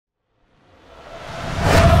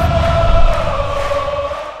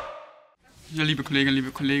liebe Kolleginnen,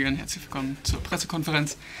 liebe Kollegen, herzlich willkommen zur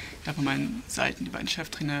Pressekonferenz. Ich darf an meinen Seiten die beiden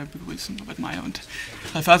Cheftrainer begrüßen, Robert Meyer und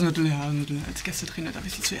Ralf Hasenhüttl. Herr Hasenhüttl, als Gästetrainer darf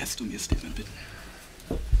ich Sie zuerst um Ihr Statement bitten.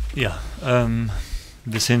 Ja,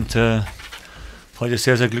 wir sind heute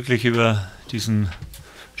sehr, sehr glücklich über diesen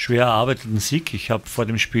schwer erarbeiteten Sieg. Ich habe vor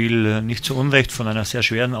dem Spiel nicht zu Unrecht von einer sehr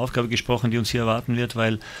schweren Aufgabe gesprochen, die uns hier erwarten wird,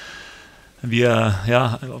 weil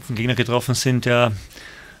wir auf einen Gegner getroffen sind, der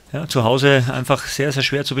zu Hause einfach sehr, sehr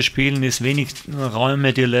schwer zu bespielen ist, wenig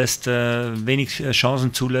Räume dir lässt, wenig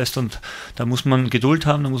Chancen zulässt, und da muss man Geduld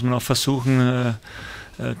haben, da muss man auch versuchen,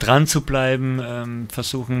 dran zu bleiben,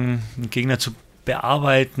 versuchen, den Gegner zu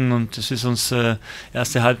bearbeiten, und das ist uns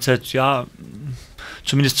erste Halbzeit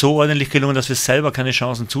zumindest so ordentlich gelungen, dass wir selber keine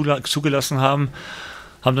Chancen zugelassen haben.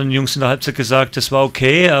 Haben dann die Jungs in der Halbzeit gesagt, das war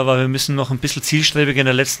okay, aber wir müssen noch ein bisschen zielstrebiger in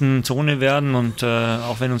der letzten Zone werden, und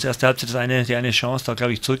auch wenn uns erste Halbzeit die eine Chance da,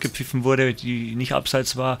 glaube ich, zurückgepfiffen wurde, die nicht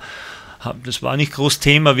abseits war, das war nicht groß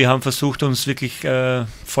Thema. Wir haben versucht, uns wirklich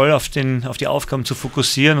voll auf die Aufgaben zu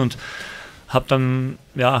fokussieren, und habe dann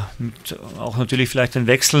auch natürlich vielleicht den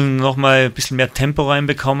Wechseln nochmal ein bisschen mehr Tempo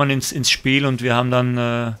reinbekommen ins Spiel, und wir haben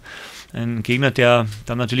dann ein Gegner, der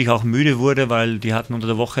dann natürlich auch müde wurde, weil die hatten unter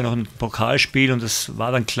der Woche noch ein Pokalspiel, und es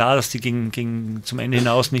war dann klar, dass die gegen zum Ende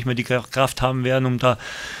hinaus nicht mehr die Kraft haben werden, um da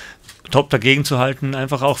top dagegen zu halten,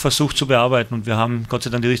 einfach auch versucht zu bearbeiten, und wir haben Gott sei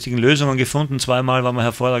Dank die richtigen Lösungen gefunden. Zweimal waren wir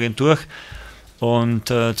hervorragend durch und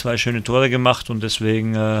 2 schöne Tore gemacht, und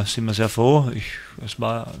deswegen sind wir sehr froh. Es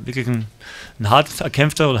war wirklich ein hart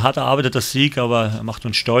erkämpfter und hart erarbeiteter Sieg, aber er macht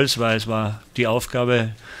uns stolz, weil es war die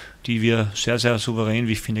Aufgabe, die wir sehr, sehr souverän,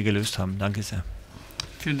 wie ich finde, gelöst haben. Danke sehr.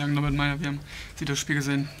 Vielen Dank, Robert Meyer. Wie haben Sie das Spiel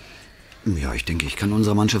gesehen? Ja, ich denke, ich kann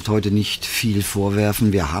unserer Mannschaft heute nicht viel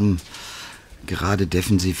vorwerfen. Wir haben gerade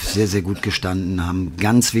defensiv sehr, sehr gut gestanden, haben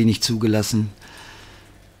ganz wenig zugelassen,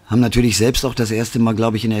 haben natürlich selbst auch das erste Mal,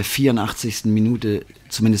 glaube ich, in der 84. Minute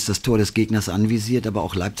zumindest das Tor des Gegners anvisiert, aber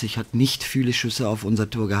auch Leipzig hat nicht viele Schüsse auf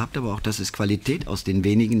unser Tor gehabt, aber auch das ist Qualität, aus den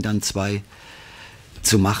wenigen dann 2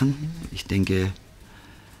 zu machen. Ich denke,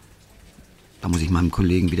 da muss ich meinem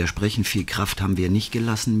Kollegen widersprechen, viel Kraft haben wir nicht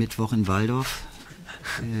gelassen Mittwoch in Walldorf,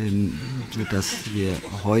 sodass wir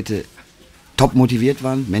heute top motiviert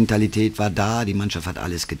waren, Mentalität war da, die Mannschaft hat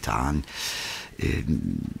alles getan.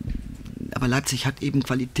 Aber Leipzig hat eben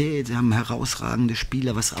Qualität, sie haben herausragende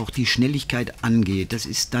Spieler, was auch die Schnelligkeit angeht. Das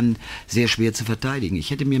ist dann sehr schwer zu verteidigen.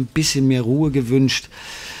 Ich hätte mir ein bisschen mehr Ruhe gewünscht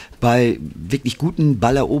bei wirklich guten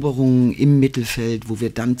Balleroberungen im Mittelfeld, wo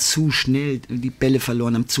wir dann zu schnell die Bälle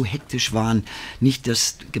verloren haben, zu hektisch waren, nicht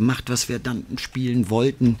das gemacht, was wir dann spielen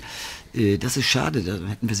wollten. Das ist schade, da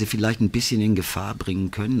hätten wir sie vielleicht ein bisschen in Gefahr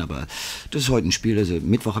bringen können, aber das ist heute ein Spiel, also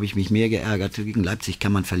Mittwoch habe ich mich mehr geärgert, gegen Leipzig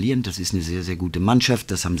kann man verlieren, das ist eine sehr, sehr gute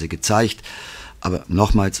Mannschaft, das haben sie gezeigt, aber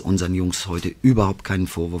nochmals unseren Jungs heute überhaupt keinen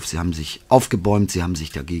Vorwurf, sie haben sich aufgebäumt, sie haben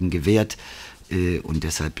sich dagegen gewehrt, und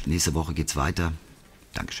deshalb nächste Woche geht's weiter.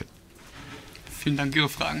 Dankeschön. Vielen Dank. Ihre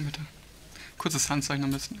Fragen bitte. Kurzes Handzeichen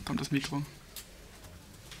am besten, dann kommt das Mikro.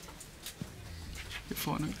 Hier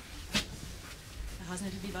vorne. Herr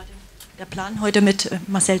Hasenhüttl, wie war der Plan heute mit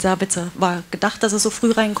Marcel Sabitzer? War gedacht, dass er so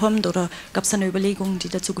früh reinkommt, oder gab es da eine Überlegung, die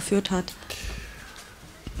dazu geführt hat?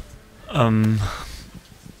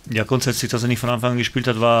 Ja, grundsätzlich, dass er nicht von Anfang an gespielt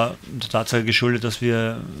hat, war der Tatsache geschuldet, dass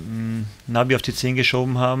wir Nabi auf die 10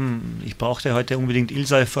 geschoben haben. Ich brauchte heute unbedingt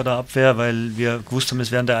Ilsay vor der Abwehr, weil wir gewusst haben,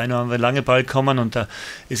 es werden der eine oder andere lange Ball kommen, und da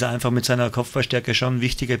ist er einfach mit seiner Kopfballstärke schon eine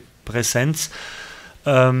wichtige Präsenz.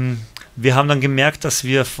 Wir haben dann gemerkt, dass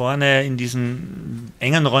wir vorne in diesen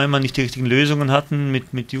engen Räumen nicht die richtigen Lösungen hatten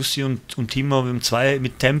mit Jussi und Timo,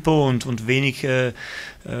 mit Tempo und wenig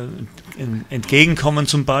Entgegenkommen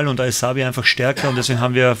zum Ball, und da ist Sabi einfach stärker, und deswegen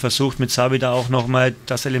haben wir versucht, mit Sabi da auch nochmal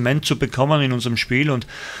das Element zu bekommen in unserem Spiel, und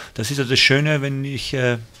das ist ja das Schöne, wenn ich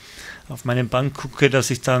auf meine Bank gucke, dass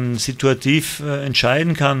ich dann situativ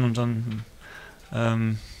entscheiden kann, und dann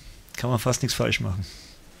kann man fast nichts falsch machen.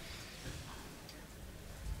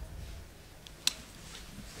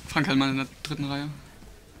 Frank Hellmann in der 3. Reihe.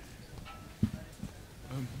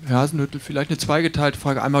 Herr Hasenhüttl, vielleicht eine zweigeteilte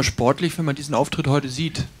Frage. Einmal sportlich, wenn man diesen Auftritt heute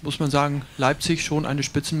sieht, muss man sagen, Leipzig schon eine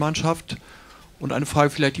Spitzenmannschaft. Und eine Frage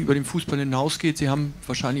vielleicht, die über den Fußball hinausgeht. Sie haben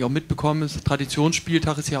wahrscheinlich auch mitbekommen, das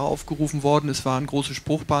Traditionsspieltag ist ja aufgerufen worden. Es war ein großes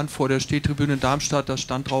Spruchband vor der Stehtribüne in Darmstadt. Da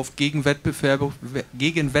stand drauf, gegen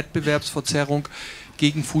Wettbewerbsverzerrung,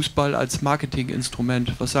 gegen Fußball als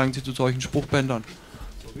Marketinginstrument. Was sagen Sie zu solchen Spruchbändern?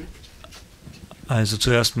 Also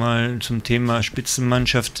zuerst mal zum Thema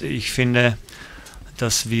Spitzenmannschaft. Ich finde,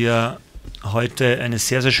 dass wir heute eine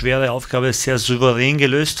sehr, sehr schwere Aufgabe sehr souverän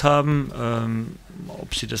gelöst haben.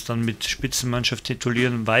 ob sie das dann mit Spitzenmannschaft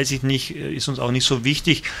titulieren, weiß ich nicht, ist uns auch nicht so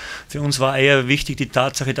wichtig. Für uns war eher wichtig die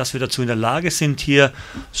Tatsache, dass wir dazu in der Lage sind, hier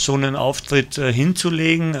so einen Auftritt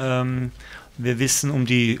hinzulegen. Wir wissen um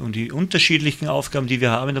die unterschiedlichen Aufgaben, die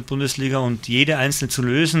wir haben in der Bundesliga, und jede einzelne zu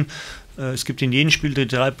lösen. Es gibt in jedem Spiel die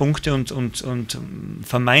 3 Punkte und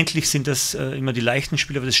vermeintlich sind das immer die leichten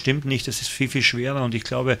Spiele, aber das stimmt nicht, das ist viel, viel schwerer, und ich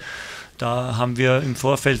glaube, da haben wir im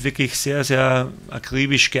Vorfeld wirklich sehr, sehr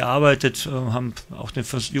akribisch gearbeitet, haben auch den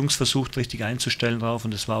Jungs versucht, richtig einzustellen drauf,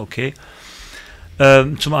 und das war okay.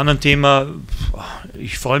 Zum anderen Thema,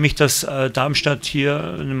 ich freue mich, dass Darmstadt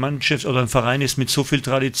hier eine Mannschaft oder ein Verein ist mit so viel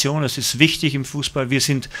Tradition. Das ist wichtig im Fußball. Wir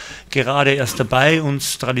sind gerade erst dabei,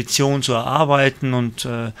 uns Tradition zu erarbeiten, und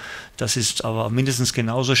das ist aber mindestens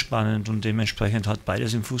genauso spannend, und dementsprechend hat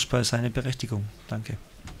beides im Fußball seine Berechtigung. Danke.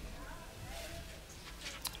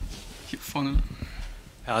 Hier vorne.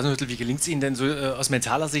 Herr Hasenhüttl, wie gelingt es Ihnen denn so aus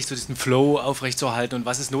mentaler Sicht, so diesen Flow aufrechtzuerhalten, und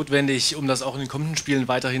was ist notwendig, um das auch in den kommenden Spielen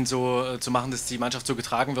weiterhin so zu machen, dass die Mannschaft so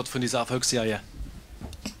getragen wird von dieser Erfolgsserie?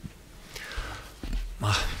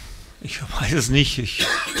 Ich weiß es nicht.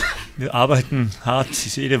 Wir arbeiten hart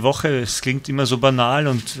jede Woche. Es klingt immer so banal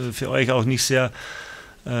und für euch auch nicht sehr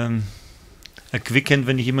erquickend,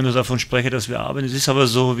 wenn ich immer nur davon spreche, dass wir arbeiten. Es ist aber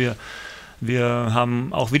so, wir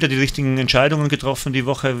haben auch wieder die richtigen Entscheidungen getroffen die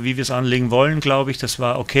Woche, wie wir es anlegen wollen, glaube ich. Das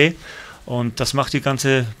war okay. Und das macht die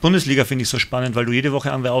ganze Bundesliga, finde ich, so spannend, weil du jede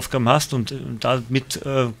Woche andere Aufgaben hast, und damit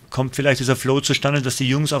kommt vielleicht dieser Flow zustande, dass die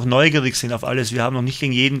Jungs auch neugierig sind auf alles. Wir haben noch nicht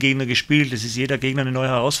gegen jeden Gegner gespielt. Es ist jeder Gegner eine neue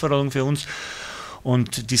Herausforderung für uns.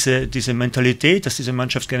 Und diese Mentalität, dass diese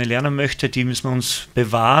Mannschaft gerne lernen möchte, die müssen wir uns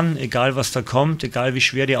bewahren, egal was da kommt, egal wie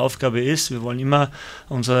schwer die Aufgabe ist. Wir wollen immer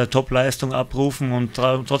unsere Top-Leistung abrufen und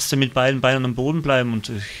trotzdem mit beiden Beinen am Boden bleiben. Und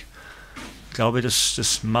ich glaube,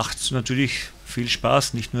 das macht natürlich viel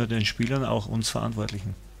Spaß, nicht nur den Spielern, auch uns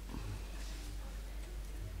Verantwortlichen.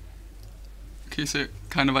 Okay, ich sehe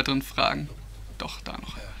keine weiteren Fragen. Doch, da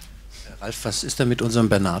noch. Ralf, was ist denn mit unserem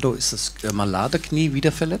Bernardo? Ist das Maladerknie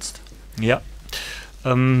wieder verletzt? Ja.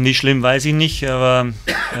 Wie schlimm, weiß ich nicht, aber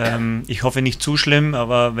ich hoffe nicht zu schlimm,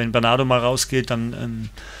 aber wenn Bernardo mal rausgeht, dann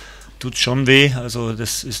tut es schon weh, also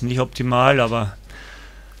das ist nicht optimal, aber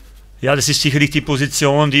ja, das ist sicherlich die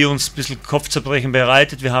Position, die uns ein bisschen Kopfzerbrechen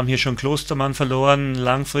bereitet. Wir haben hier schon Klostermann verloren,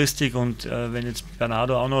 langfristig, und wenn jetzt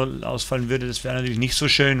Bernardo auch noch ausfallen würde, das wäre natürlich nicht so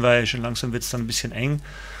schön, weil schon langsam wird es dann ein bisschen eng.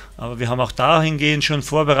 Aber wir haben auch dahingehend schon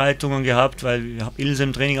Vorbereitungen gehabt, weil ich habe Ilse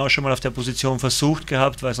im Training auch schon mal auf der Position versucht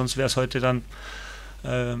gehabt, weil sonst wäre es heute dann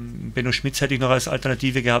Benno Schmitz hätte ich noch als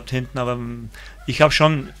Alternative gehabt hinten, aber ich habe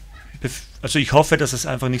schon, also ich hoffe, dass es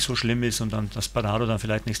einfach nicht so schlimm ist und dann, dass Bernardo dann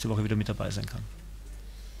vielleicht nächste Woche wieder mit dabei sein kann.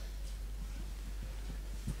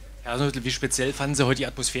 Herr Hasenhüttl, wie speziell fanden Sie heute die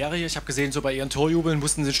Atmosphäre hier? Ich habe gesehen, so bei Ihren Torjubeln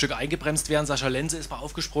mussten Sie ein Stück eingebremst werden. Sascha Lenze ist mal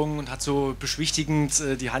aufgesprungen und hat so beschwichtigend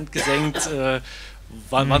die Hand gesenkt.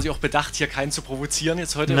 Waren Sie auch bedacht, hier keinen zu provozieren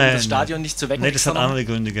jetzt heute, um das Stadion nicht zu wecken? Nein, das hat andere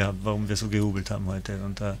Gründe gehabt, warum wir so gejubelt haben heute,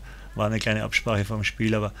 und da war eine kleine Absprache vor dem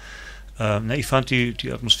Spiel, aber ich fand die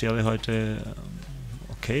Atmosphäre heute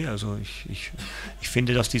okay, also ich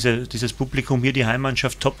finde, dass dieses Publikum hier die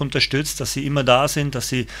Heimmannschaft top unterstützt, dass sie immer da sind, dass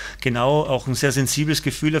sie genau auch ein sehr sensibles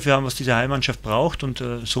Gefühl dafür haben, was diese Heimmannschaft braucht, und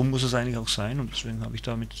so muss es eigentlich auch sein, und deswegen habe ich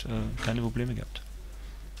damit keine Probleme gehabt.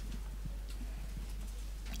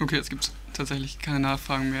 Okay, jetzt gibt es tatsächlich keine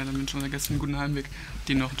Nachfragen mehr, dann wünschen wir unseren Gästen einen guten Heimweg,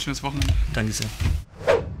 denen noch ein schönes Wochenende. Danke sehr.